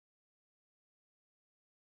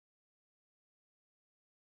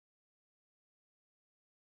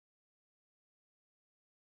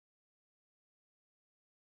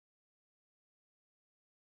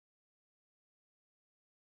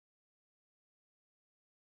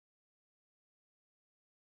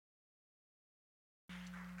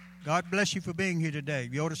God bless you for being here today.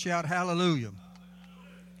 You ought to shout hallelujah.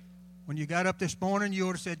 When you got up this morning, you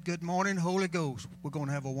ought to said, good morning, Holy Ghost. We're going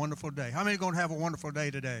to have a wonderful day. How many are going to have a wonderful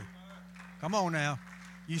day today? Come on now.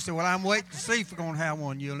 You say, well, I'm waiting to see if we're going to have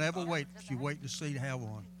one. You'll never wait if you wait to see to have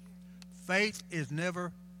one. Faith is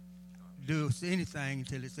never do anything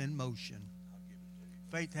until it's in motion.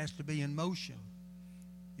 Faith has to be in motion.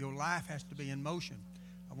 Your life has to be in motion.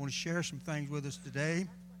 I want to share some things with us today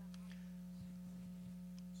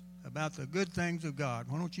about the good things of God.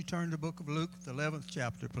 Why don't you turn to the book of Luke, the 11th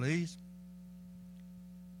chapter, please?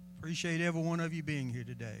 Appreciate every one of you being here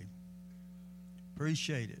today.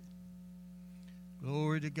 Appreciate it.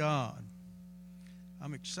 Glory to God.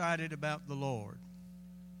 I'm excited about the Lord.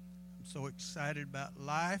 I'm so excited about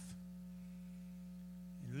life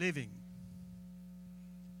and living.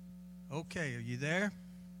 Okay, are you there?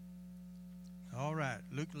 All right,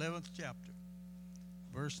 Luke 11th chapter,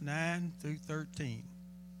 verse 9 through 13.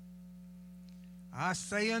 I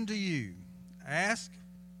say unto you, ask,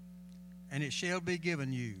 and it shall be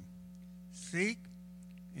given you. Seek,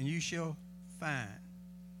 and you shall find.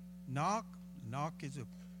 Knock is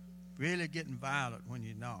really getting violent when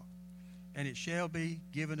you knock. And it shall be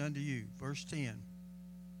given unto you. Verse 10.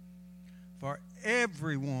 For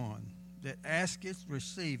everyone that asketh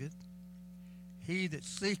receiveth, he that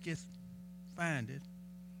seeketh findeth,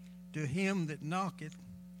 to him that knocketh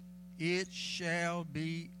it shall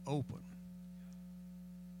be opened.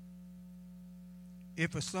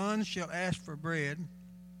 If a son shall ask for bread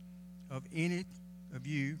of any of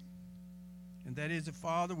you, and that is the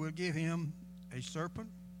father will give him a serpent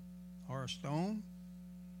or a stone.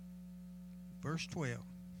 Verse 12.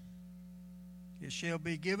 It shall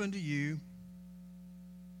be given to you.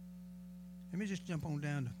 Let me just jump on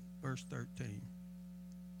down to verse 13.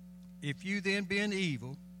 If you then, being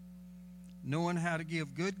evil, knowing how to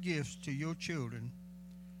give good gifts to your children,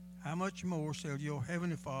 how much more shall your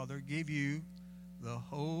heavenly Father give you the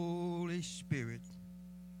Holy Spirit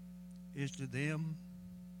is to them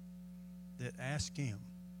that ask him.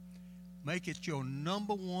 Make it your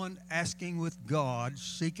number one asking with God,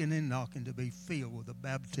 seeking and knocking to be filled with the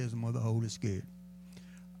baptism of the Holy Spirit.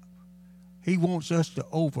 He wants us to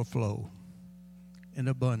overflow in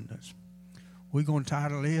abundance. We're going to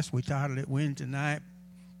title this. We titled it Wednesday night,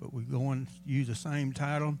 but we're going to use the same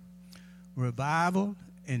title, Revival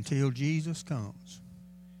Until Jesus Comes.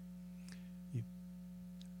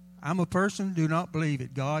 I'm a person who do not believe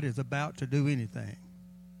that God is about to do anything.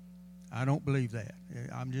 I don't believe that.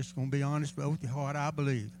 I'm just going to be honest with you what I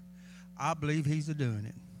believe. I believe he's doing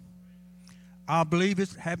it. I believe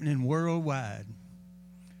it's happening worldwide.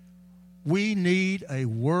 We need a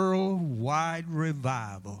worldwide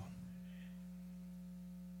revival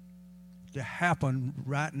to happen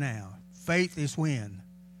right now. Faith is when?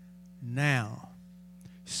 Now.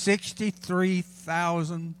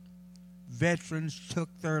 63,000 veterans took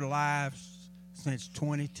their lives since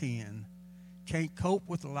 2010. Can't cope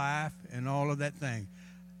with life and all of that thing.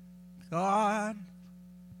 God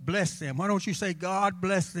bless them. Why don't you say, God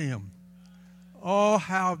bless them? Oh,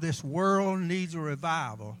 how this world needs a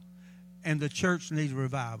revival, and the church needs a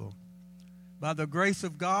revival. By the grace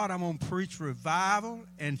of God, I'm going to preach revival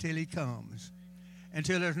until he comes,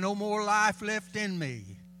 until there's no more life left in me.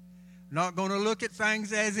 Not going to look at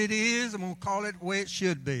things as it is. I'm going to call it the way it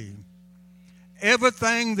should be.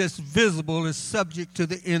 Everything that's visible is subject to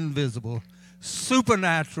the invisible,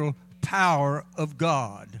 supernatural power of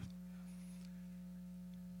God.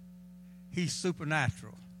 He's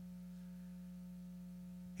supernatural.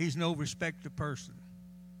 He's no respecter of person.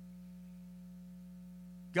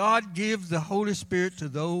 God gives the Holy Spirit to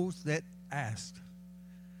those that ask.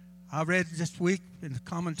 I read this week in the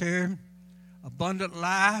commentary, abundant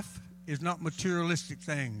life is not materialistic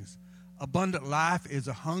things. Abundant life is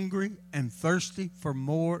a hungry and thirsty for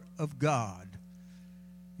more of God.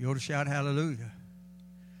 You ought to shout hallelujah.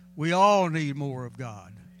 We all need more of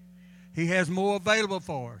God. He has more available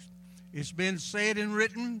for us. It's been said and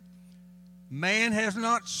written, man has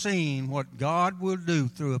not seen what God will do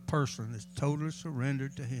through a person that's totally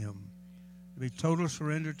surrendered to him. To be totally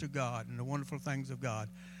surrendered to God and the wonderful things of God.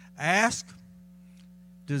 Ask,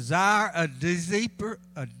 desire a deeper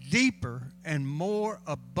and more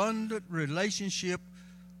abundant relationship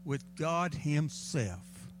with God himself.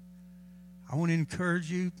 I want to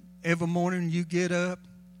encourage you, every morning you get up.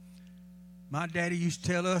 My daddy used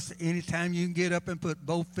to tell us, anytime you can get up and put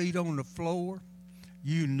both feet on the floor,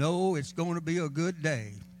 you know it's going to be a good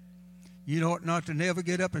day. You ought not to never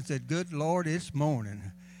get up and say, good Lord, it's morning.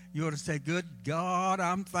 You ought to say, good God,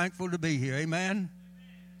 I'm thankful to be here. Amen?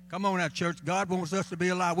 Come on now, church. God wants us to be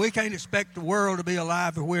alive. We can't expect the world to be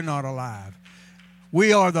alive if we're not alive.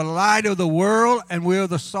 We are the light of the world, and we are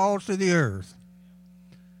the salt of the earth.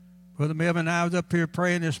 Brother Melvin and I was up here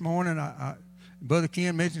praying this morning. Brother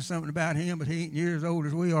Ken mentioned something about him, but he ain't near as old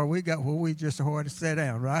as we are. We got where we just hard to sit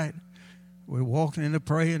down, right? We're walking into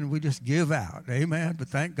praying, and we just give out. Amen. But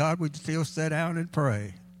thank God we still sit down and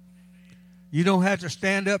pray. You don't have to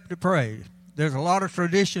stand up to pray. There's a lot of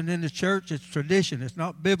tradition in the church. It's tradition. It's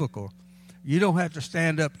not biblical. You don't have to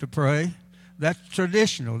stand up to pray. That's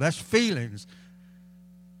traditional. That's feelings.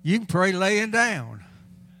 You can pray laying down.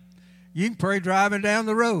 You can pray driving down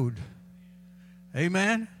the road.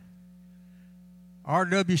 Amen.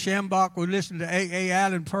 R.W. Shambach was listening to A.A.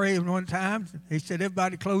 Allen pray one time. He said,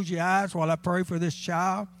 everybody close your eyes while I pray for this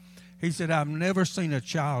child. He said, I've never seen a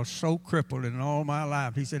child so crippled in all my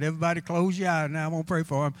life. He said, everybody close your eyes. Now I'm going to pray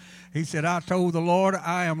for him. He said, I told the Lord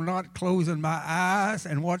I am not closing my eyes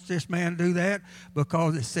and watch this man do that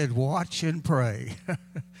because it said watch and pray.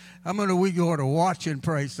 How many we go to watch and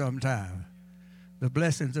pray sometime? The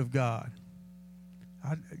blessings of God.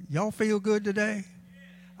 Y'all feel good today?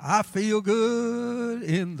 I feel good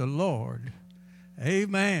in the Lord.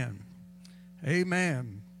 Amen.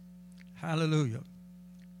 Amen. Hallelujah.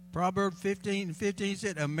 Proverbs 15:15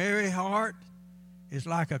 said, a merry heart is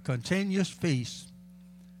like a continuous feast.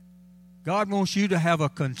 God wants you to have a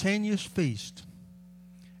continuous feast.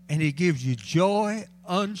 And he gives you joy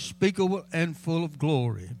unspeakable and full of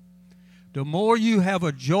glory. The more you have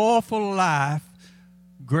a joyful life,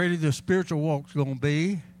 greater the spiritual walk's going to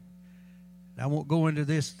be. I won't go into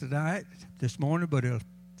this this morning, but it'll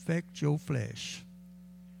affect your flesh.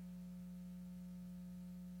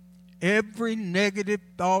 Every negative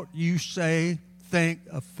thought you say, think,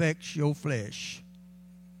 affects your flesh.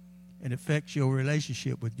 And affects your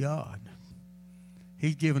relationship with God.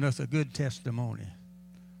 He's given us a good testimony.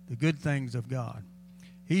 The good things of God.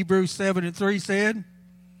 Hebrews 7:3 said,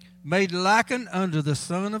 made likened unto the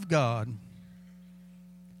Son of God.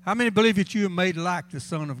 How many believe that you are made like the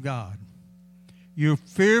Son of God? You're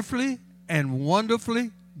fearfully and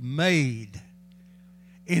wonderfully made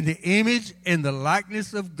in the image and the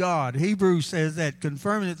likeness of God. Hebrews says that,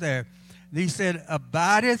 confirming it there. He said,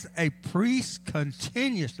 abideth a priest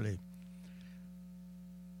continuously.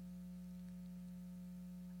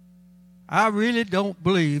 I really don't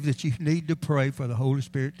believe that you need to pray for the Holy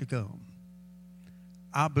Spirit to come.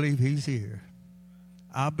 I believe he's here.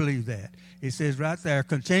 I believe that. It says right there,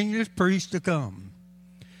 continuous priest to come.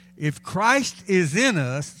 If Christ is in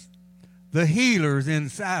us, the healer's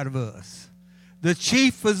inside of us. The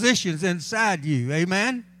chief physician's inside you.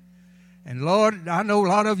 Amen? And Lord, I know a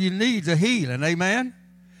lot of you needs a healing. Amen?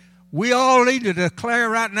 We all need to declare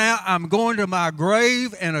right now, I'm going to my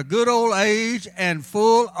grave in a good old age and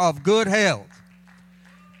full of good health.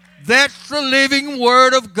 That's the living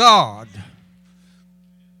word of God.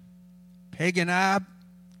 Peggy and I,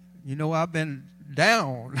 I've been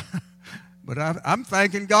down. But I'm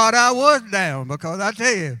thanking God I was down because I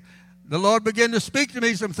tell you, the Lord began to speak to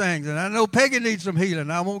me some things. And I know Peggy needs some healing.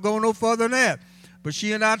 I won't go no further than that. But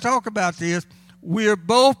she and I talk about this. We're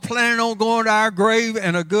both planning on going to our grave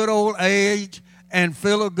in a good old age and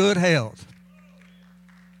full of good health.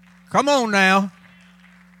 Come on now.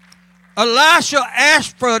 Elisha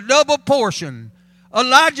asked for a double portion.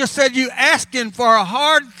 Elijah said, you asking for a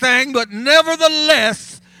hard thing, but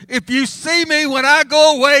nevertheless, if you see me when I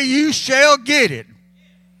go away, you shall get it.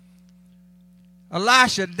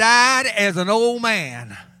 Elisha died as an old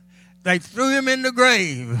man. They threw him in the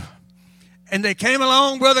grave. And they came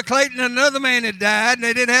along, Brother Clayton, another man had died, and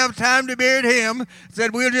they didn't have time to bury him.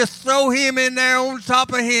 Said, we'll just throw him in there on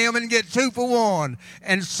top of him and get 2 for 1.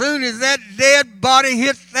 And soon as that dead body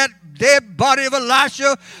hits that dead body of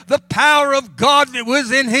Elisha, the power of God that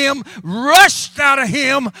was in him rushed out of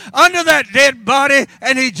him under that dead body,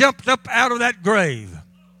 and he jumped up out of that grave.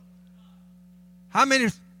 How many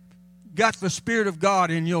got the Spirit of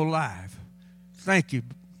God in your life? Thank you.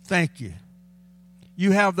 Thank you.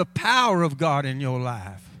 You have the power of God in your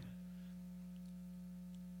life.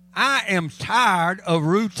 I am tired of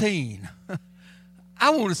routine. I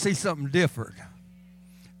want to see something different.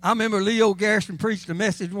 I remember Leo Garrison preached a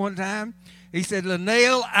message one time. He said,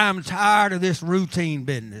 Linnell, I'm tired of this routine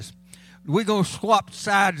business. We're going to swap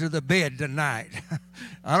sides of the bed tonight.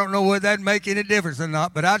 I don't know whether that make any difference or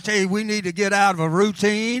not, but I tell you, we need to get out of a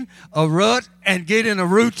routine, a rut, and get in a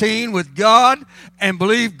routine with God and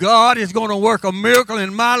believe God is going to work a miracle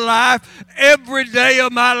in my life every day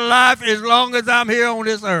of my life as long as I'm here on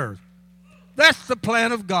this earth. That's the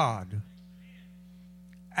plan of God.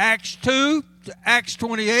 Acts 2 to Acts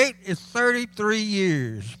 28 is 33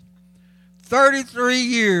 years. 33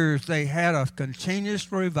 years they had a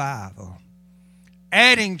continuous revival,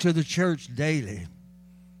 adding to the church daily.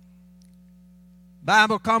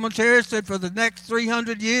 Bible commentary said for the next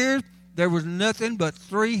 300 years, there was nothing but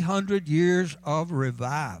 300 years of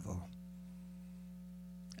revival.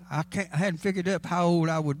 I hadn't figured up how old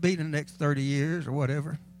I would be in the next 30 years or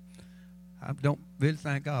whatever. I don't really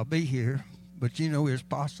think I'll be here, but you know it's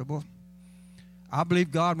possible. I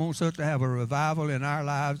believe God wants us to have a revival in our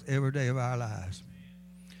lives every day of our lives.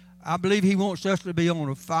 I believe he wants us to be on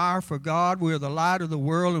a fire for God. We're the light of the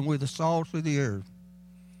world and we're the salt of the earth.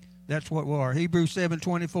 That's what we are. Hebrews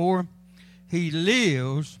 7:24, he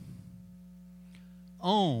lives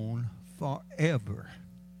on forever.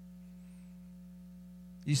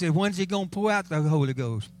 You say, when's he going to pour out the Holy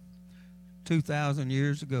Ghost? 2,000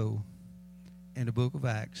 years ago in the book of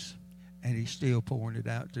Acts, and he's still pouring it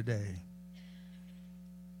out today.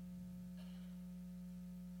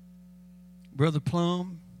 Brother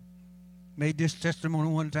Plum made this testimony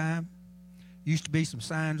one time. Used to be some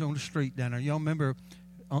signs on the street down there. Y'all remember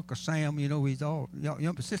Uncle Sam? You know, he's all,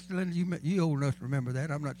 Sister Linda, you old enough to remember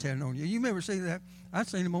that. I'm not telling on you. You remember seeing that? I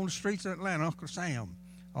seen him on the streets of Atlanta, Uncle Sam,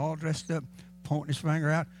 all dressed up, pointing his finger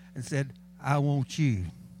out and said, I want you.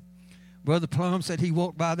 Brother Plum said he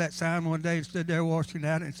walked by that sign one day and stood there watching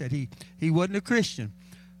out and said he wasn't a Christian.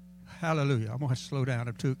 Hallelujah. I'm going to slow down.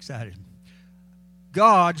 I'm too excited.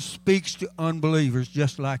 God speaks to unbelievers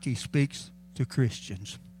just like he speaks to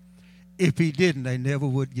Christians. If he didn't, they never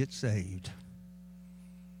would get saved.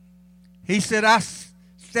 He said, I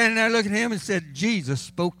standing there looking at him and said, Jesus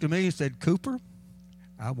spoke to me and said, Cooper,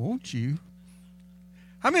 I want you.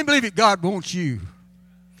 How many believe that God wants you?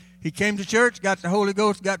 He came to church, got the Holy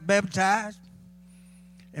Ghost, got baptized.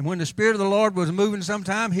 And when the Spirit of the Lord was moving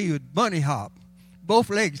sometime, he would bunny hop,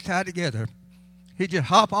 both legs tied together. He'd just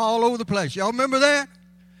hop all over the place. Y'all remember that?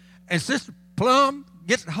 And Sister Plum,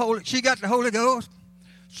 she got the Holy Ghost,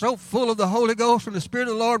 so full of the Holy Ghost when the Spirit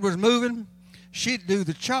of the Lord was moving, she'd do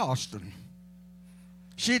the Charleston.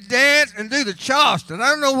 She'd dance and do the Charleston.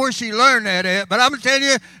 I don't know where she learned that at, but I'm going to tell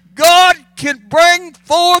you, God can bring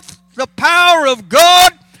forth the power of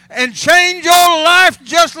God and change your life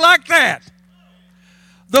just like that.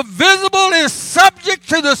 The visible is subject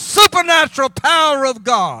to the supernatural power of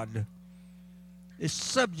God. It's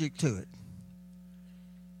subject to it.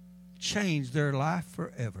 Change their life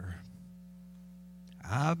forever.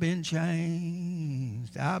 I've been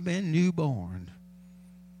changed. I've been newborn.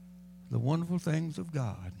 The wonderful things of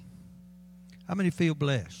God. How many feel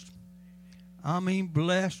blessed? I mean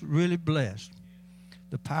blessed, really blessed.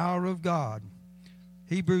 The power of God.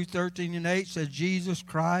 Hebrews 13:8 says Jesus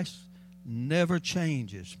Christ never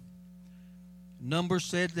changes. Numbers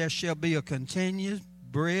said there shall be a continuous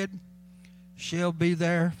bread shall be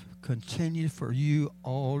there continue for you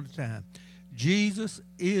all the time. Jesus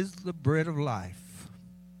is the bread of life.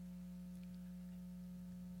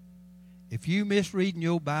 If you miss reading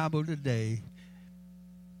your Bible today,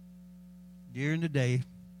 during the day,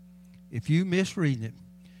 if you miss reading it,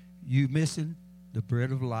 you're missing the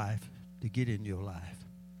bread of life to get in your life.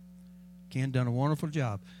 Ken done a wonderful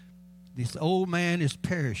job. This old man is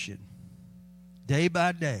perishing day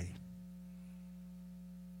by day.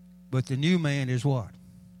 But the new man is what?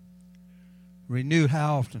 Renewed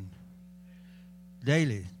how often?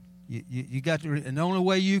 Daily. You got to, and the only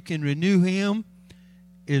way you can renew him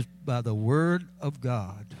is by the Word of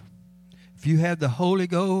God. If you have the Holy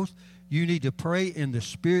Ghost, you need to pray in the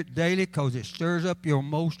Spirit daily because it stirs up your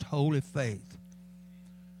most holy faith.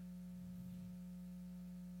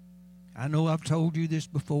 I know I've told you this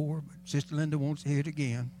before, but Sister Linda wants to hear it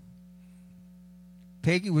again.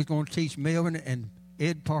 Peggy was going to teach Melvin and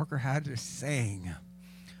Ed Parker how to sing.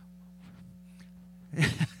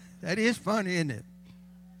 That is funny, isn't it?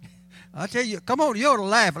 I tell you, come on, you ought to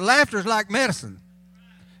laugh. Laughter's like medicine.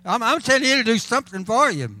 I'm telling you to do something for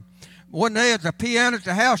you. One day at the piano at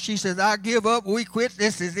the house, she says, I give up, we quit.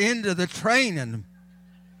 This is end of the training.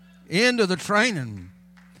 End of the training.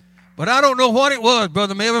 But I don't know what it was,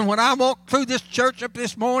 Brother Melvin. When I walked through this church up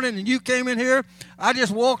this morning and you came in here, I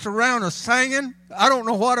just walked around singing. I don't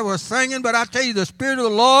know what I was singing, but I tell you, the Spirit of the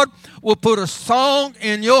Lord will put a song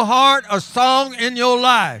in your heart, a song in your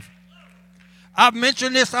life. I've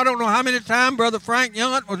mentioned this I don't know how many times. Brother Frank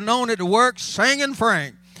Young was known at the work, Singing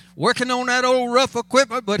Frank. Working on that old rough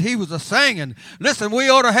equipment, but he was a singing. Listen, we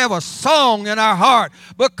ought to have a song in our heart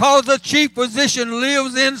because the chief physician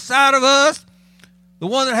lives inside of us. The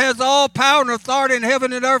one that has all power and authority in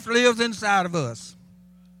heaven and earth lives inside of us.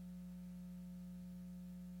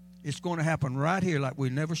 It's going to happen right here like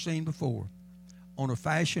we've never seen before, on a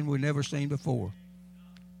fashion we've never seen before.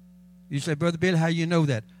 You say, Brother Billy, how you know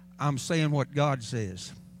that? I'm saying what God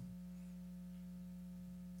says.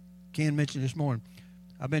 Ken mentioned this morning.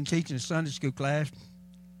 I've been teaching a Sunday school class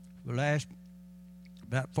for the last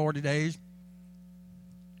about 40 days.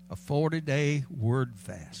 A 40-day word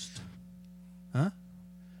fast. Huh?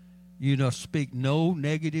 You must speak no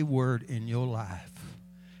negative word in your life.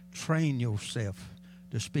 Train yourself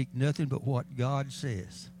to speak nothing but what God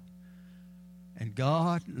says. And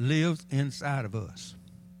God lives inside of us.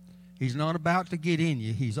 He's not about to get in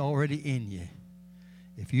you. He's already in you.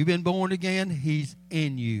 If you've been born again, He's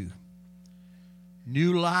in you.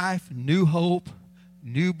 New life, new hope,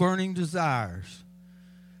 new burning desires.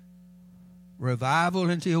 Revival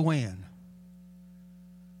until when?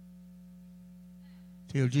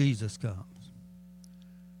 Till Jesus comes.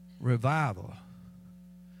 Revival.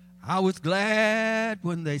 I was glad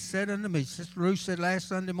when they said unto me, Sister Ruth said last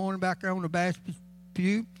Sunday morning back there on the back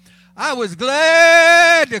pew, I was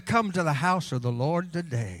glad to come to the house of the Lord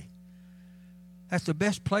today. That's the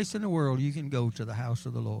best place in the world you can go, to the house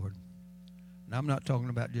of the Lord. And I'm not talking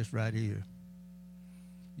about just right here.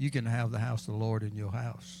 You can have the house of the Lord in your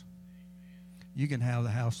house. You can have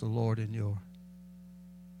the house of the Lord in your...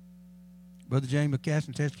 Brother James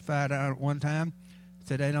McCassin testified out at one time,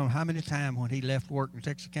 said they don't know how many times when he left work in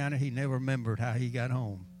Texas County, he never remembered how he got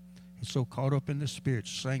home. He's so caught up in the Spirit,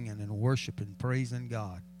 singing and worshiping, praising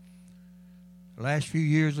God. The last few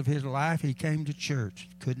years of his life, he came to church,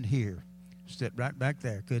 couldn't hear. Sat right back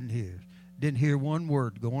there, couldn't hear. Didn't hear one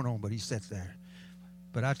word going on, but he sat there.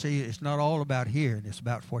 But I tell you, it's not all about hearing. It's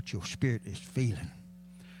about what your spirit is feeling.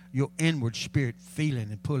 Your inward spirit feeling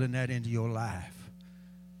and pulling that into your life.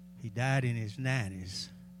 He died in his 90s.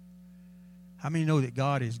 How many know that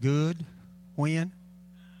God is good? When?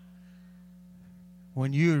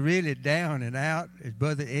 When you're really down and out, as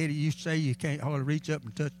Brother Eddie used to say, you can't hardly reach up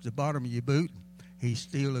and touch the bottom of your boot. He's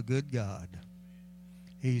still a good God.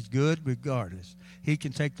 He's good regardless. He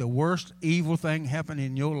can take the worst evil thing happening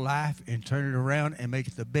in your life and turn it around and make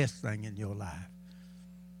it the best thing in your life.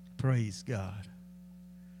 Praise God.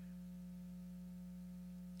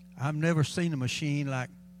 I've never seen a machine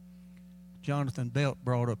like Jonathan Belt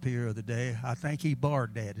brought up here the other day. I think he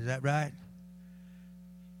borrowed that. Is that right?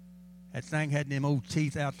 That thing had them old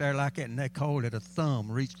teeth out there like that, and they called it a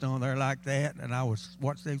thumb, reached on there like that, and I was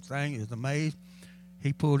watching that thing, was amazed.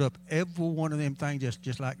 He pulled up every one of them things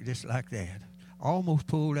just like that. Almost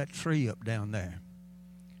pulled that tree up down there.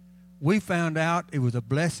 We found out it was the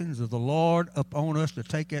blessings of the Lord upon us to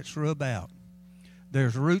take that shrub out.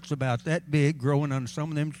 There's roots about that big growing on some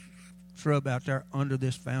of them shrub out there under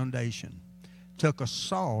this foundation. Took a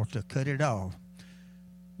saw to cut it off.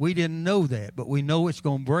 We didn't know that, but we know it's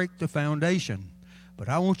going to break the foundation. But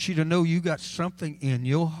I want you to know you got something in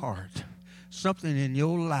your heart, something in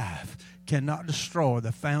your life cannot destroy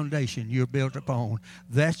the foundation you're built upon.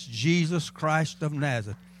 That's Jesus Christ of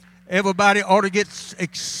Nazareth. Everybody ought to get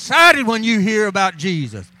excited when you hear about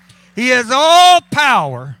Jesus. He has all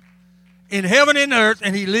power in heaven and earth,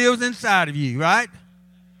 and He lives inside of you, right?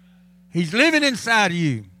 He's living inside of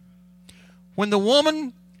you. When the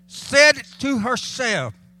woman said to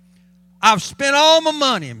herself, I've spent all my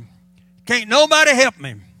money. Can't nobody help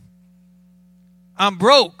me. I'm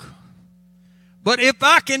broke. But if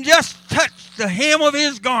I can just touch the hem of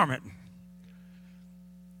His garment.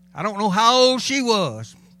 I don't know how old she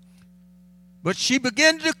was. But she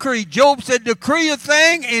began to decree. Job said, decree a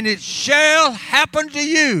thing and it shall happen to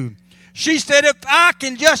you. She said, if I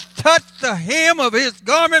can just touch the hem of His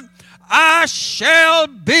garment, I shall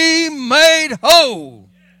be made whole.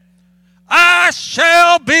 I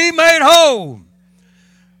shall be made whole.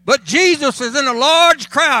 But Jesus is in a large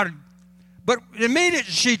crowd. But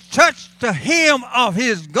immediately she touched the hem of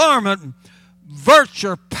His garment,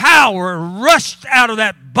 virtue, power rushed out of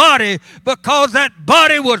that body because that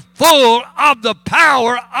body was full of the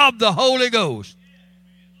power of the Holy Ghost.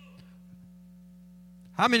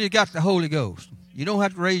 How many got the Holy Ghost? You don't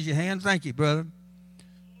have to raise your hand. Thank you, brother.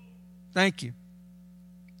 Thank you.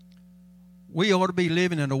 We ought to be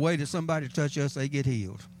living in a way that somebody touch us, they get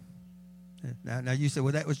healed. Now you say,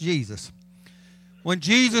 well, that was Jesus. When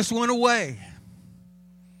Jesus went away,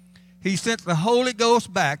 He sent the Holy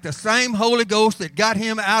Ghost back, the same Holy Ghost that got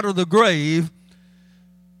Him out of the grave.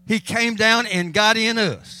 He came down and got in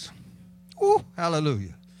us. Ooh,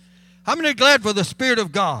 hallelujah. How many are glad for the Spirit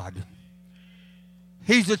of God?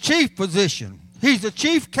 He's the chief physician. He's the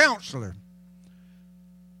chief counselor.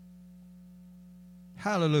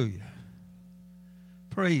 Hallelujah.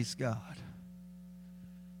 Praise God.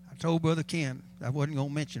 I told Brother Ken I wasn't going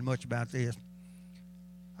to mention much about this.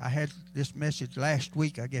 I had this message last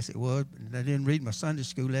week, I guess it was, and I didn't read my Sunday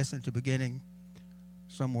school lesson at the beginning,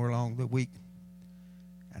 somewhere along the week.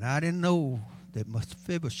 And I didn't know that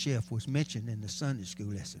Mephibosheth was mentioned in the Sunday school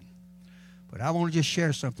lesson. But I want to just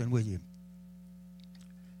share something with you.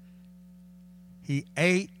 He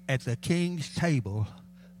ate at the king's table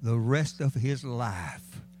the rest of his life.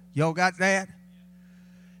 Y'all got that?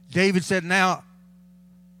 David said, now,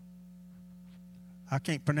 I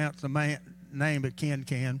can't pronounce the man name, but Ken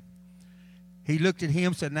can. He looked at him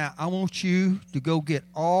and said, now, I want you to go get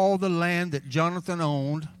all the land that Jonathan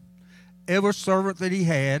owned, every servant that he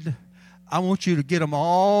had. I want you to get them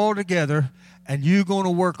all together, and you're going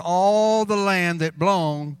to work all the land that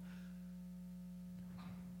belonged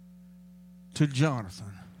to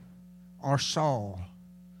Jonathan or Saul.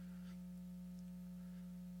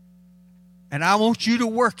 And I want you to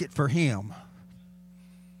work it for him.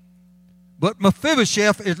 But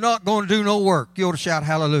Mephibosheth is not going to do no work. You ought to shout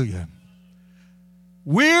hallelujah.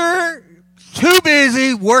 We're too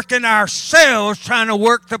busy working ourselves trying to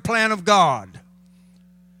work the plan of God.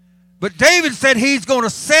 But David said he's going to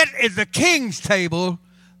sit at the king's table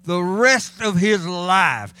the rest of his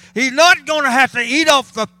life. He's not going to have to eat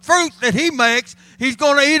off the fruit that he makes. He's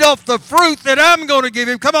going to eat off the fruit that I'm going to give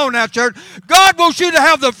him. Come on now, church. God wants you to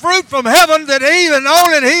have the fruit from heaven that he and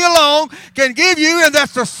only he alone can give you, and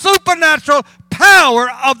that's the supernatural power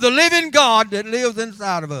of the living God that lives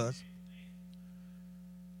inside of us.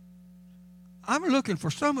 I'm looking for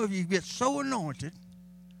some of you to get so anointed.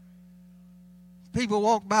 People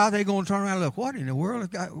walk by, they're going to turn around and look, what in the world?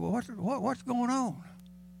 What's going on?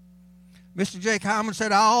 Mr. Jake Hyman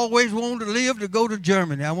said, I always wanted to live to go to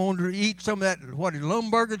Germany. I wanted to eat some of that,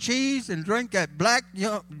 Lumburger cheese and drink that black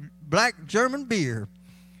German beer.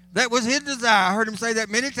 That was his desire. I heard him say that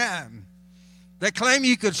many times. They claim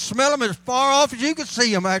you could smell them as far off as you could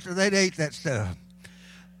see them after they'd ate that stuff.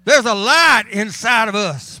 There's a light inside of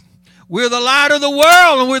us. We're the light of the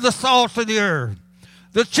world, and we're the salt of the earth.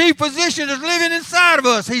 The chief physician is living inside of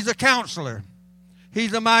us. He's a counselor.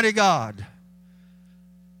 He's a mighty God.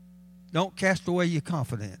 Don't cast away your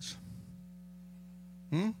confidence.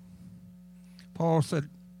 Paul said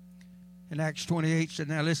in Acts 28, said,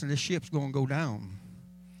 now listen, this ship's going to go down.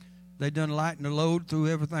 They done lightened the load, threw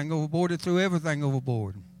everything overboard. They threw everything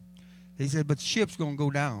overboard. He said, but the ship's going to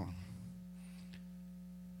go down.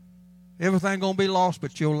 Everything going to be lost,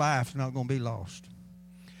 but your life's not going to be lost.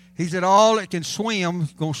 He said, all that can swim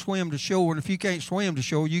is going to swim to shore. And if you can't swim to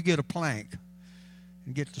shore, you get a plank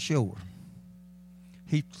and get to shore.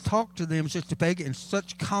 He talked to them, Sister Peggy, in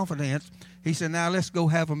such confidence. He said, now let's go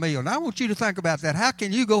have a meal. Now I want you to think about that. How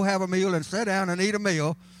can you go have a meal and sit down and eat a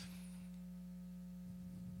meal?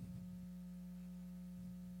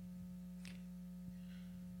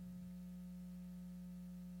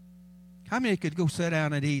 How many could go sit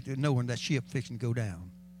down and eat knowing that ship fixing to go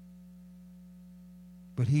down?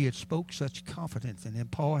 But he had spoke such confidence, and then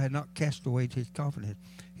Paul had not cast away his confidence.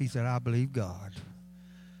 He said, I believe God.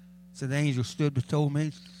 So the angel stood and told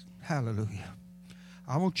me, hallelujah.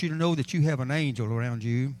 I want you to know that you have an angel around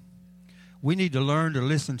you. We need to learn to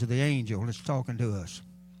listen to the angel that's talking to us.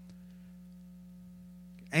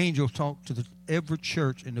 Angels talk to every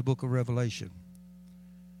church in the book of Revelation.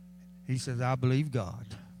 He says, I believe God.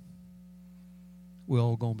 We're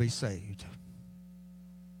all going to be saved.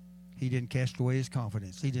 He didn't cast away his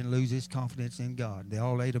confidence. He didn't lose his confidence in God. They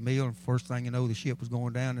all ate a meal, and first thing you know, the ship was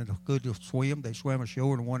going down, and they could swim. They swam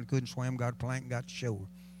ashore, and one couldn't swim, got a plank, and got to shore.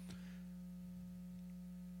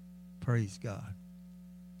 Praise God.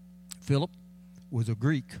 Philip was a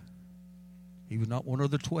Greek. He was not one of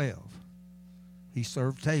the 12. He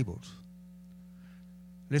served tables.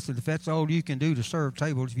 Listen, if that's all you can do to serve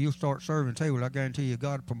tables, if you'll start serving tables, I guarantee you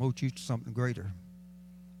God will promote you to something greater.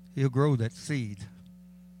 He'll grow that seed.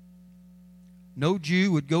 No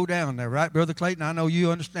Jew would go down there, right, Brother Clayton? I know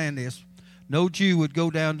you understand this. No Jew would go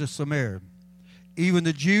down to Samaria. Even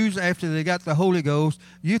the Jews, after they got the Holy Ghost,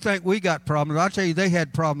 you think we got problems. I'll tell you, they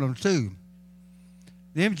had problems too.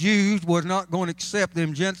 Them Jews was not going to accept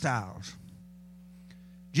them Gentiles.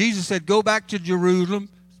 Jesus said, go back to Jerusalem,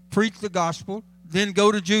 preach the gospel, then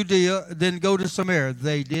go to Judea, then go to Samaria.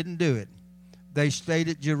 They didn't do it. They stayed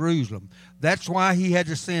at Jerusalem. That's why he had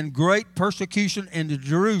to send great persecution into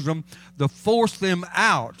Jerusalem to force them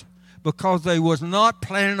out, because they was not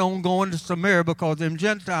planning on going to Samaria because them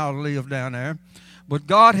Gentiles lived down there. But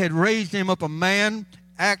God had raised him up a man,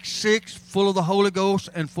 Acts 6, full of the Holy Ghost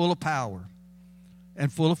and full of power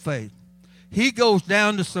and full of faith. He goes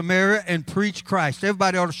down to Samaria and preach Christ.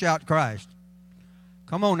 Everybody ought to shout Christ.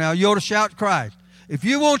 Come on now, you ought to shout Christ. If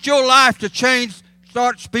you want your life to change,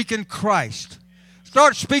 start speaking Christ.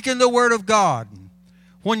 Start speaking the word of God.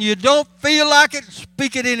 When you don't feel like it,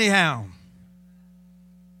 speak it anyhow.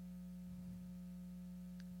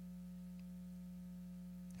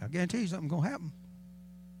 I guarantee you something's going to happen.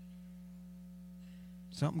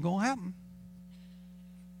 Something's going to happen.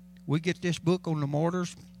 We get this book on the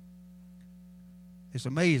martyrs. It's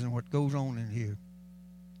amazing what goes on in here.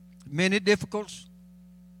 Many difficulties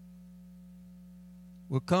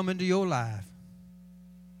will come into your life,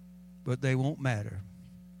 but they won't matter.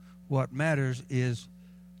 What matters is,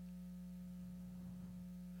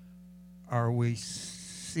 are we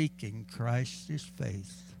seeking Christ's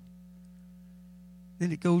faith?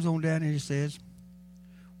 Then it goes on down and it says,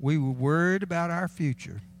 we were worried about our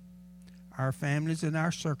future. Our families and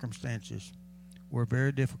our circumstances were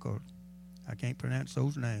very difficult. I can't pronounce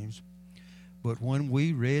those names. But when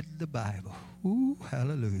we read the Bible, ooh,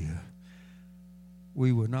 hallelujah,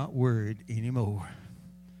 we were not worried anymore.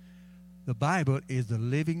 The Bible is the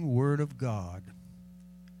living Word of God.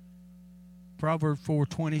 Proverbs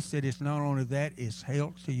 4:20 said it's not only that, it's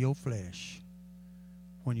health to your flesh.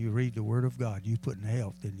 When you read the Word of God, you're putting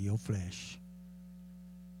health into your flesh.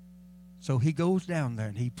 So he goes down there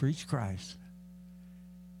and he preached Christ.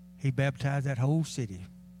 He baptized that whole city.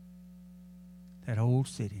 That whole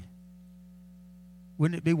city.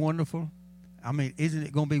 Wouldn't it be wonderful? I mean, isn't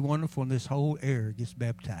it going to be wonderful when this whole area gets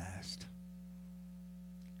baptized?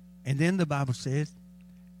 And then the Bible says,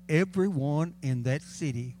 everyone in that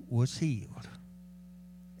city was healed.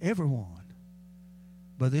 Everyone.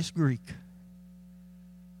 But this Greek,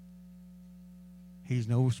 he's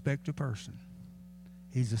no respecter of person.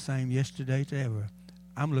 He's the same yesterday to ever.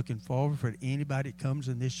 I'm looking forward for anybody that comes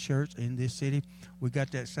in this church, in this city. We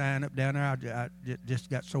got that sign up down there. I just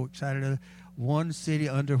got so excited. One city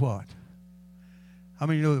under what? How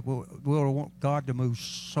many know that we'll want God to move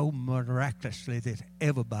so miraculously that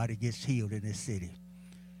everybody gets healed in this city?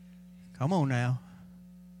 Come on now.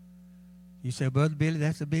 You say, Brother Billy,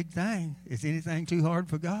 that's a big thing. Is anything too hard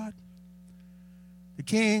for God? The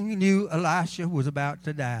king knew Elisha was about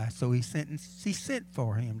to die, so he sent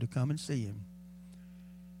for him to come and see him.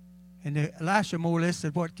 And Elisha more or less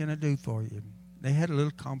said, what can I do for you? They had a little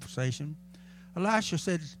conversation. Elisha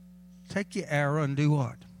said, take your arrow and do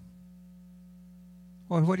what?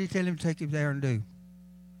 Well, what did he tell him to take his arrow and do?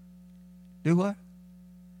 Do what?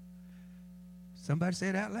 Somebody say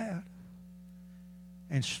it out loud.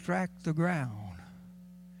 And strike the ground.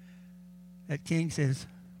 That king says,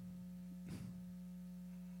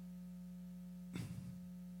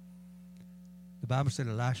 the Bible said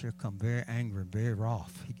Elisha come very angry, very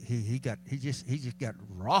wroth. He just got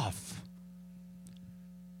wroth.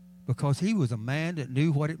 Because he was a man that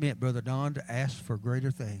knew what it meant, Brother Don, to ask for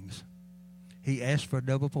greater things. He asked for a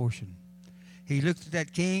double portion. He looked at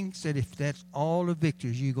that king, said, if that's all the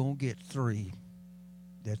victories, you're going to get 3.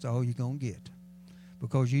 That's all you're going to get.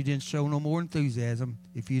 Because you didn't show no more enthusiasm.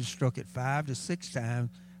 If you'd struck it 5 to 6 times,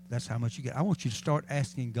 that's how much you get. I want you to start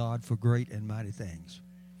asking God for great and mighty things.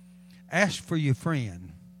 Ask for your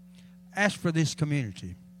friend. Ask for this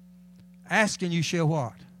community. Ask and you shall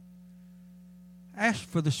what? Ask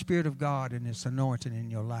for the Spirit of God and His anointing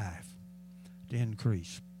in your life to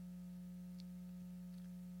increase.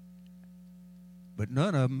 But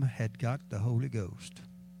none of them had got the Holy Ghost.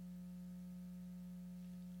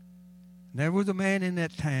 There was a man in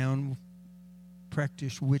that town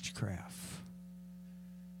practiced witchcraft.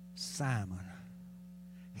 Simon.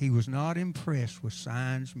 He was not impressed with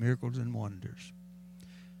signs, miracles, and wonders.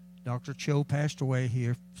 Dr. Cho passed away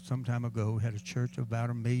here some time ago. Had a church of about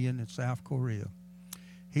 1 million in South Korea.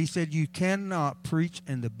 He said, you cannot preach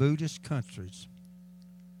in the Buddhist countries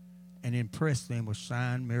and impress them with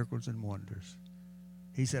signs, miracles, and wonders.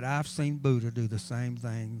 He said, I've seen Buddha do the same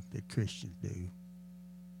thing that Christians do.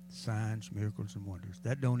 Signs, miracles, and wonders.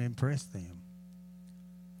 That don't impress them.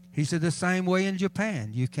 He said the same way in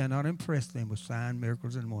Japan. You cannot impress them with signs,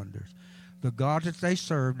 miracles, and wonders. The God that they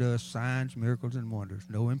serve does signs, miracles, and wonders.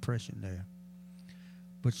 No impression there.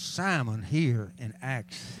 But Simon here in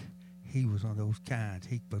Acts, he was one of those kinds.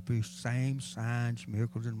 He produced same signs,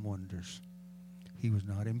 miracles, and wonders. He was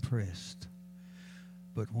not impressed.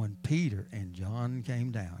 But when Peter and John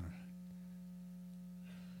came down,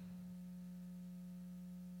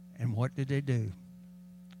 and what did they do?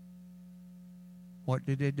 What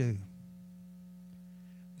did they do?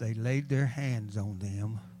 They laid their hands on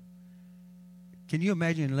them. Can you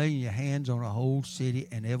imagine laying your hands on a whole city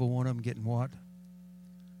and every one of them getting what?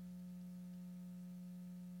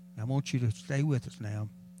 I want you to stay with us now.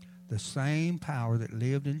 The same power that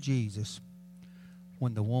lived in Jesus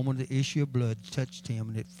when the woman with the issue of blood touched him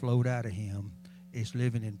and it flowed out of him is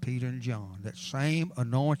living in Peter and John. That same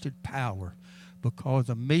anointed power. Because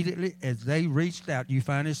immediately as they reached out, you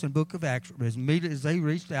find this in the book of Acts, as immediately as they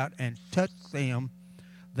reached out and touched them,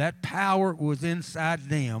 that power was inside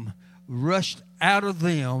them, rushed out of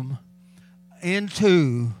them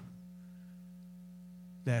into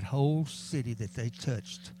that whole city that they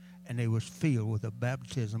touched. and they was filled with the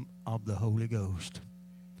baptism of the Holy Ghost.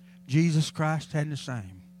 Jesus Christ had the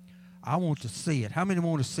same. I want to see it. How many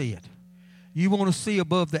want to see it? You want to see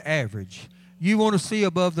above the average. You want to see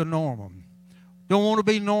above the normal. Don't want to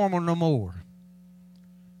be normal no more.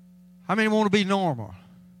 How many want to be normal?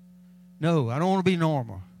 No, I don't want to be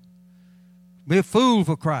normal. Be a fool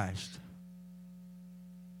for Christ.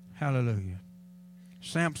 Hallelujah.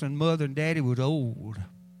 Samson's mother and daddy was old.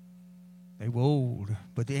 They were old,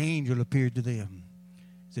 but the angel appeared to them.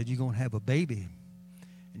 Said, you're going to have a baby,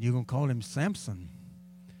 and you're going to call him Samson,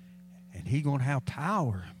 and he's going to have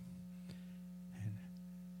power. And,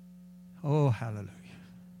 oh, hallelujah.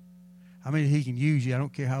 I mean, he can use you. I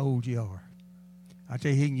don't care how old you are. I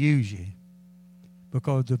tell you, he can use you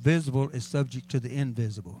because the visible is subject to the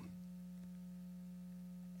invisible.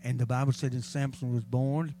 And the Bible said that Samson was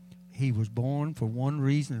born. He was born for one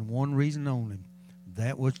reason and one reason only.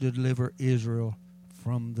 That was to deliver Israel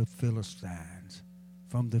from the Philistines.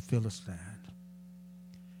 From the Philistines.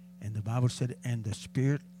 And the Bible said, and the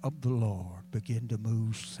Spirit of the Lord began to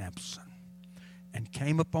move Samson and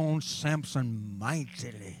came upon Samson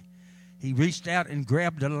mightily. He reached out and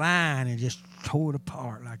grabbed a lion and just tore it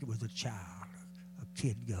apart like it was a child, a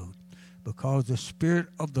kid goat. Because the Spirit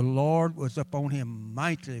of the Lord was upon him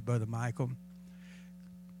mightily, Brother Michael.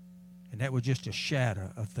 And that was just a shadow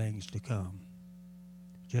of things to come.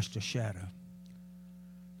 Just a shadow.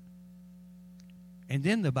 And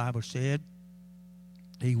then the Bible said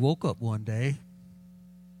he woke up one day.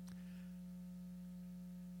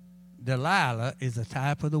 Delilah is a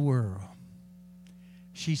type of the world.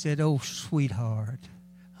 She said, oh, sweetheart,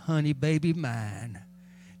 honey, baby mine,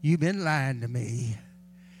 you've been lying to me.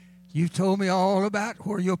 You told me all about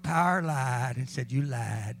where your power lied and said you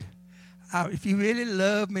lied. If you really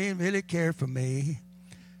love me and really care for me,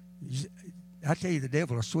 I tell you, the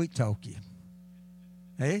devil will sweet talk you.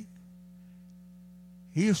 Hey?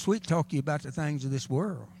 He'll sweet talk you about the things of this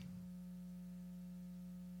world.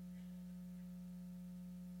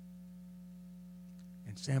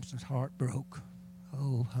 And Samson's heart broke.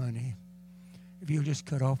 Oh, honey, if you'll just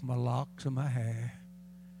cut off my locks of my hair.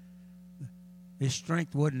 His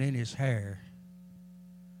strength wasn't in his hair.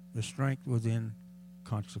 The strength was in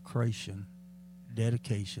consecration,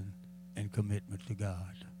 dedication, and commitment to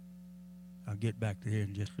God. I'll get back to here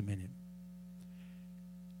in just a minute.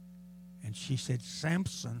 And she said,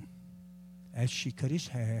 Samson, as she cut his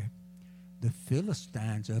hair, the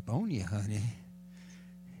Philistines up on you, honey.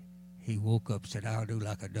 He woke up and said, I'll do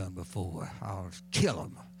like I done before. I'll kill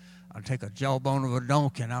them. I'll take a jawbone of a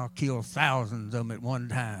donkey and I'll kill thousands of them at one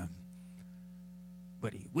time.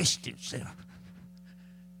 But he wished himself.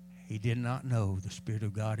 He did not know the Spirit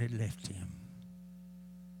of God had left him.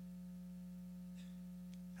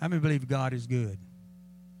 How many believe God is good?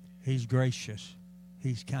 He's gracious.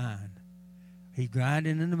 He's kind. He's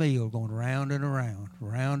grinding in the mill, going round and around,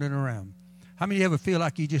 round and around. How many ever feel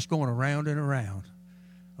like you're just going around and around?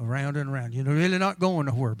 Around and around. You're really not going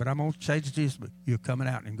nowhere, but I'm going to say this, but you're coming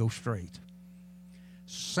out and go straight.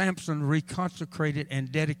 Samson reconsecrated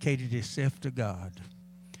and dedicated himself to God.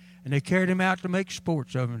 And they carried him out to make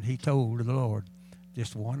sports of him, and he told the Lord,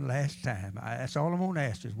 just one last time. That's all I'm going to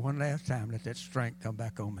ask is one last time, let that strength come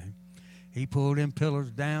back on me. He pulled them pillars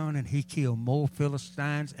down, and he killed more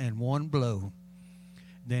Philistines in one blow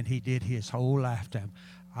than he did his whole lifetime.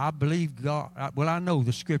 I believe God, well, I know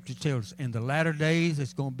the Scripture tells us in the latter days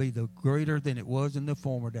it's going to be the greater than it was in the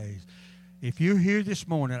former days. If you're here this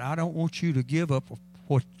morning, I don't want you to give up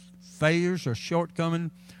what failures or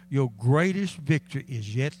shortcomings. Your greatest victory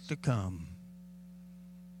is yet to come.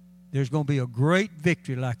 There's going to be a great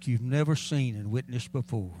victory like you've never seen and witnessed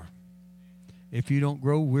before. If you don't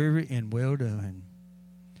grow weary in well doing.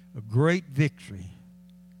 A great victory.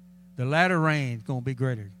 The latter rain is going to be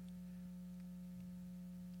greater.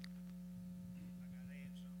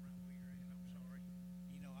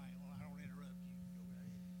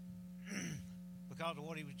 Because of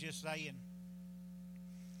what he was just saying.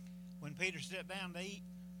 When Peter sat down to eat,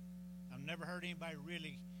 I've never heard anybody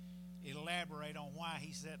really elaborate on why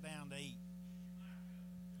he sat down to eat.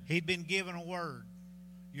 He'd been given a word.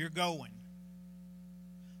 You're going.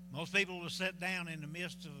 Most people will sit down in the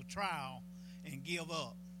midst of a trial and give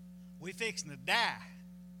up. We're fixing to die.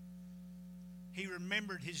 He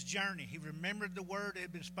remembered his journey. He remembered the word that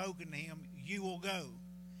had been spoken to him. You will go.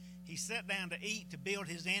 He sat down to eat to build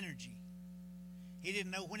his energy. He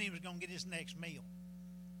didn't know when he was going to get his next meal.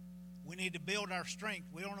 We need to build our strength.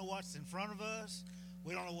 We don't know what's in front of us.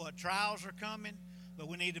 We don't know what trials are coming. But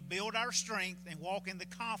we need to build our strength and walk in the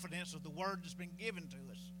confidence of the word that's been given to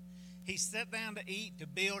us. He sat down to eat to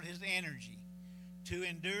build his energy, to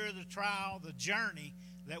endure the trial, the journey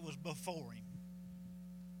that was before him.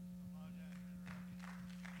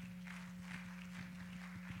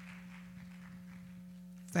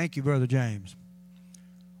 Thank you, Brother James.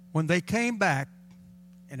 When they came back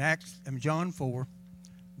in John 4,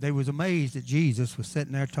 they was amazed that Jesus was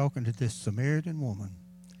sitting there talking to this Samaritan woman.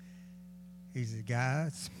 He said,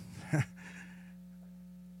 guys,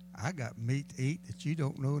 I got meat to eat that you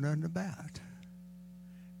don't know nothing about.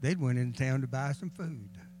 They'd went in town to buy some food.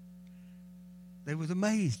 They was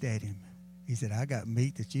amazed at him. He said, I got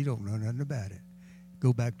meat that you don't know nothing about it.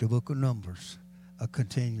 Go back to the book of Numbers, a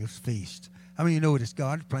continuous feast. I mean, you know it's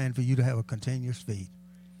God's plan for you to have a continuous feast.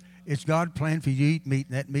 It's God's plan for you to eat meat,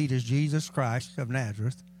 and that meat is Jesus Christ of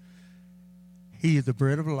Nazareth. He is the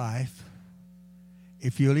bread of life.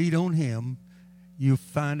 If you'll eat on him, you'll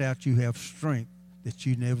find out you have strength that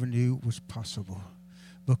you never knew was possible,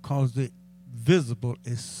 because the visible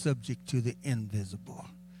is subject to the invisible,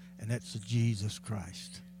 and that's Jesus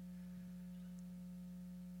Christ.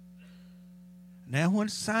 Now, when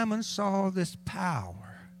Simon saw this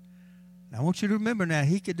power, now I want you to remember now,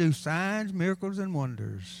 he could do signs, miracles, and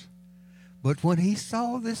wonders. But when he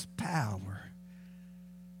saw this power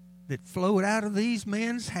that flowed out of these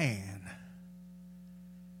men's hand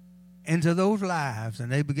into those lives,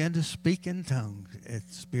 and they began to speak in tongues, as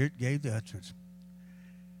the Spirit gave the utterance,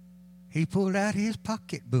 he pulled out his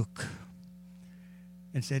pocketbook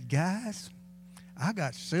and said, guys, I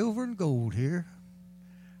got silver and gold here.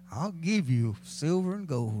 I'll give you silver and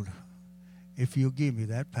gold if you'll give me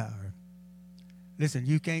that power. Listen,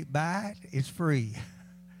 you can't buy it. It's free.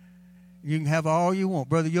 You can have all you want.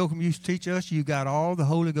 Brother Yoakum used to teach us, you got all the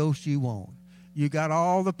Holy Ghost you want. You got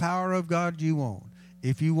all the power of God you want.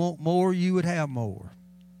 If you want more, you would have more.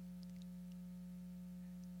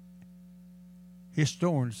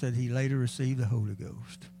 Historians said he later received the Holy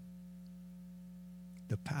Ghost.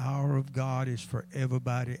 The power of God is for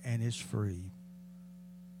everybody and is free.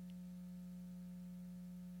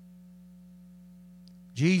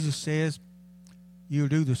 Jesus says, you'll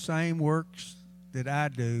do the same works that I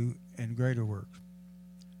do and greater works.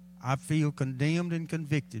 I feel condemned and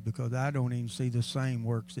convicted because I don't even see the same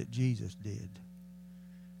works that Jesus did.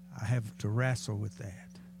 I have to wrestle with that.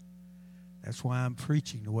 That's why I'm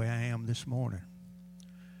preaching the way I am this morning.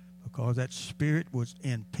 Because that spirit was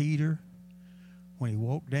in Peter when he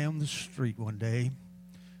walked down the street one day,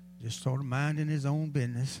 just sort of minding his own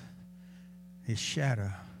business. His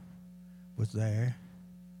shadow was there.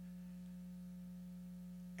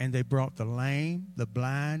 And they brought the lame, the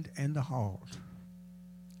blind, and the halt.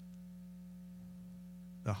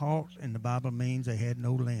 The halt in the Bible means they had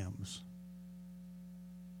no limbs.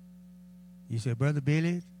 You say, Brother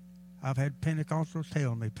Billy, I've had Pentecostals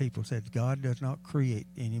tell me, people said God does not create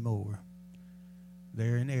anymore.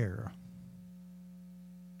 They're in error.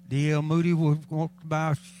 D.L. Moody walked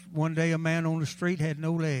by one day, a man on the street had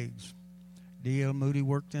no legs. D.L. Moody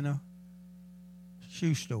worked in a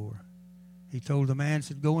shoe store. He told the man,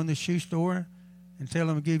 said, go in the shoe store and tell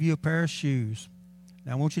him to give you a pair of shoes.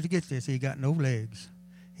 Now, I want you to get this. He got no legs.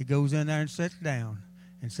 He goes in there and sits down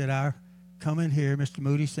and said, I come in here. Mr.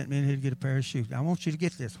 Moody sent me in here to get a pair of shoes. Now, I want you to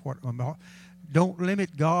get this. Don't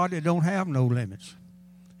limit God. It don't have no limits.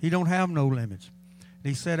 He don't have no limits. And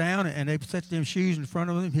he sat down, and they set them shoes in front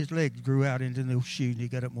of him. His legs grew out into those shoes, and he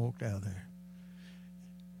got up and walked out of there.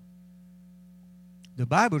 The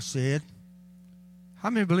Bible said, how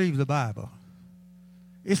many believe the Bible?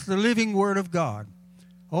 It's the living Word of God.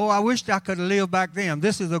 Oh, I wished I could have lived back then.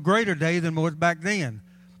 This is a greater day than was back then.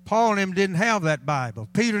 Paul and them didn't have that Bible.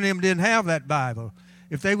 Peter and them didn't have that Bible.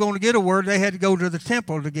 If they were going to get a word, they had to go to the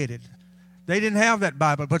temple to get it. They didn't have that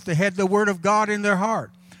Bible, but they had the Word of God in their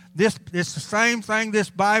heart. It's the same thing. This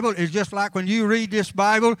Bible is just like when you read this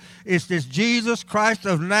Bible, it's this Jesus Christ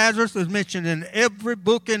of Nazareth is mentioned in every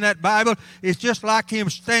book in that Bible. It's just like him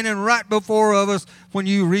standing right before of us when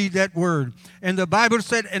you read that word. And the Bible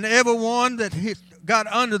said, and everyone that got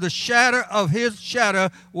under the shadow of his shadow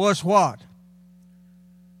was what?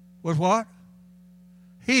 Was what?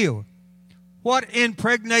 Healed. What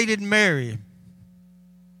impregnated Mary?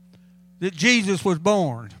 That Jesus was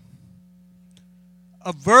born.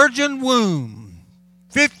 A virgin womb,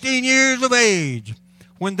 15 years of age,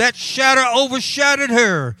 when that shadow overshadowed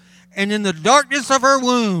her, and in the darkness of her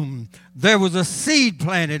womb, there was a seed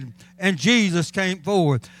planted, and Jesus came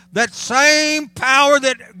forth. That same power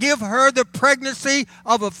that gave her the pregnancy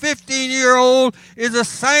of a 15-year-old is the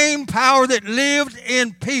same power that lived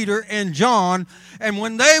in Peter and John. And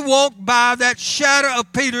when they walked by, that shadow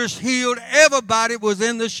of Peter's healed. Everybody was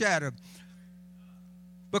in the shadow.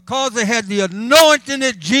 Because they had the anointing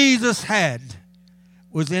that Jesus had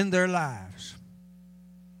was in their lives.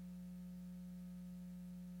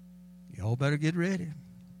 Y'all better get ready.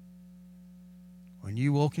 When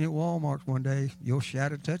you walk in at Walmart one day, your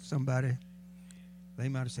shadow touch somebody. They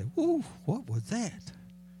might have said, "Ooh, what was that?"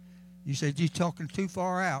 You said you're talking too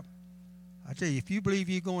far out. I tell you, if you believe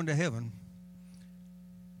you're going to heaven,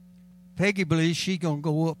 Peggy believes she's going to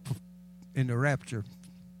go up in the rapture.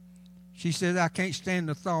 She says, "I can't stand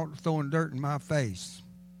the thought of throwing dirt in my face."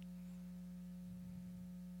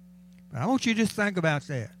 But I want you to just think about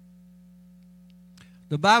that.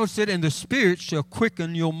 The Bible said, "And the Spirit shall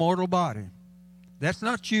quicken your mortal body." That's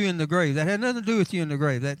not you in the grave. That had nothing to do with you in the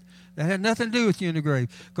grave. That had nothing to do with you in the grave.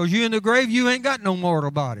 Because you in the grave, you ain't got no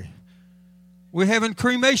mortal body. We're having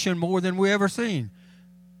cremation more than we ever seen.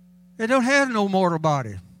 They don't have no mortal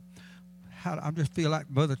body. I just feel like,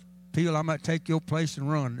 Brother Peel, I might take your place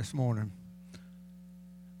and run this morning.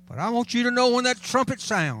 But I want you to know when that trumpet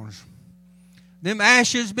sounds, them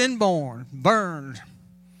ashes been burned.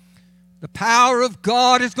 The power of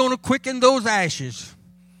God is going to quicken those ashes.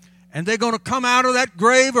 And they're going to come out of that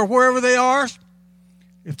grave or wherever they are.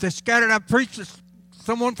 If they're scattered, I preached,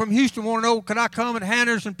 someone from Houston wanted to know, could I come at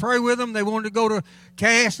Hannah's and pray with them? They wanted to go to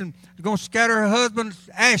Cass and they're going to scatter her husband's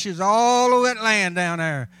ashes all over that land down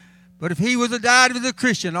there. But if he was died as a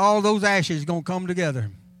Christian, all those ashes are going to come together.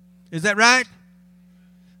 Is that right?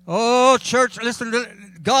 Oh, church,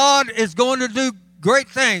 listen, God is going to do great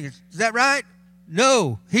things. Is that right?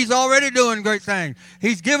 No, he's already doing great things.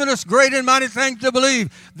 He's given us great and mighty things to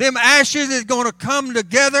believe. Them ashes is going to come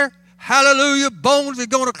together. Hallelujah. Bones are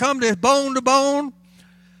going to come to bone.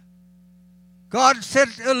 God said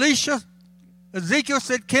to Ezekiel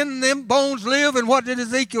said, "Can them bones live?" And what did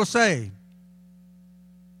Ezekiel say?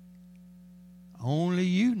 "Only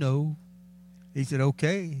you know." He said,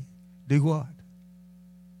 "Okay, do what?"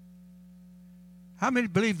 How many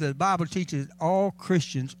believe that the Bible teaches all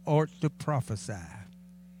Christians ought to prophesy?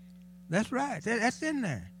 That's right. That's in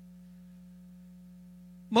there.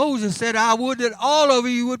 Moses said, "I would that all of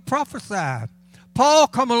you would prophesy." Paul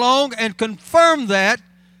come along and confirmed that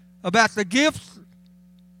about the gifts,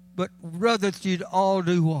 but rather that you'd all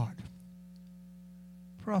do what?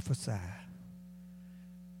 Prophesy.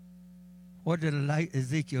 What did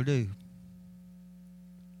Ezekiel do?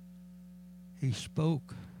 He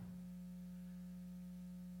spoke.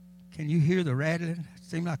 Can you hear the rattling? It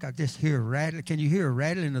seems like I just hear a rattling. Can you hear a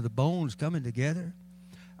rattling of the bones coming together?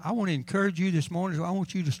 I want to encourage you this morning. So I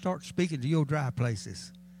want you to start speaking to your dry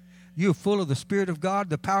places. You're full of the Spirit of God.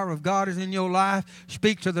 The power of God is in your life.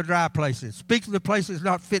 Speak to the dry places. Speak to the places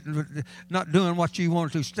not fitting, not doing what you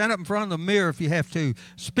want to. Stand up in front of the mirror if you have to.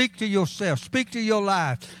 Speak to yourself. Speak to your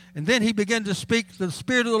life. And then he began to speak. The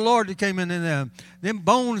Spirit of the Lord that came in them. Them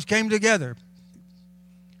bones came together.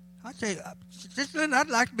 I tell you, I'd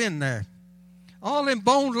like to have been there. All them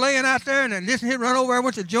bones laying out there, and then this hit run over. I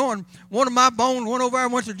went to join one of my bones. Went over. I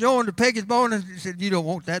went to join the Peggy's bone, and said, "You don't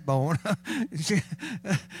want that bone."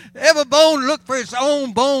 Every bone looked for its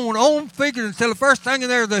own bone, own figure. Until the first thing in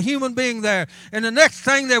there was a human being there, and the next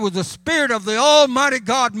thing there was the Spirit of the Almighty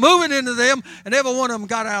God moving into them, and every one of them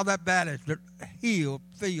got out of that body healed,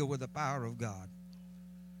 filled with the power of God.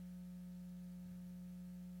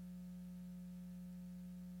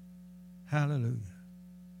 Hallelujah.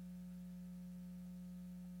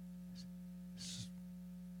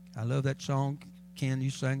 I love that song, Ken, you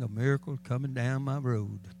sang, "A Miracle Coming Down My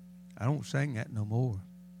Road." I don't sing that no more.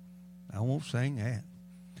 I won't sing that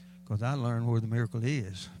because I learned where the miracle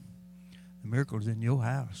is. The miracle is in your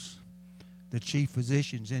house. The chief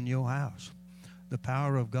physician's in your house. The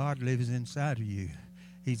power of God lives inside of you.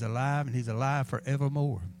 He's alive, and he's alive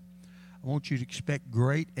forevermore. I want you to expect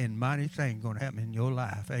great and mighty things going to happen in your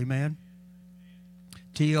life. Amen.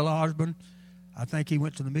 T.L. Osborne, I think he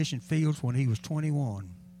went to the mission fields when he was 21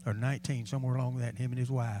 or 19, somewhere along that, him and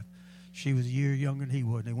his wife. She was a year younger than he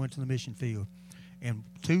was. They went to the mission field. In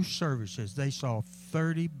 2 services, they saw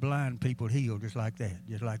 30 blind people healed just like that,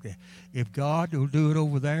 just like that. If God will do it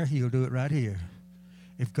over there, he'll do it right here.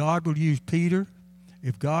 If God will use Peter,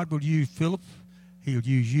 if God will use Philip, he'll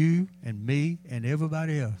use you and me and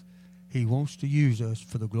everybody else. He wants to use us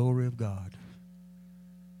for the glory of God.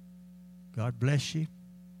 God bless you.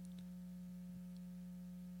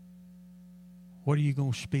 What are you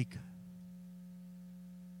going to speak?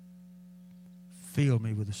 Fill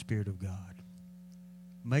me with the Spirit of God.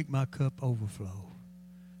 Make my cup overflow.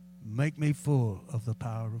 Make me full of the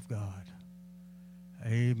power of God.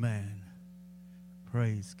 Amen.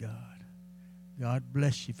 Praise God. God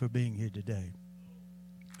bless you for being here today.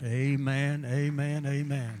 Amen, amen,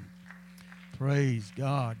 amen. Praise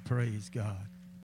God, praise God.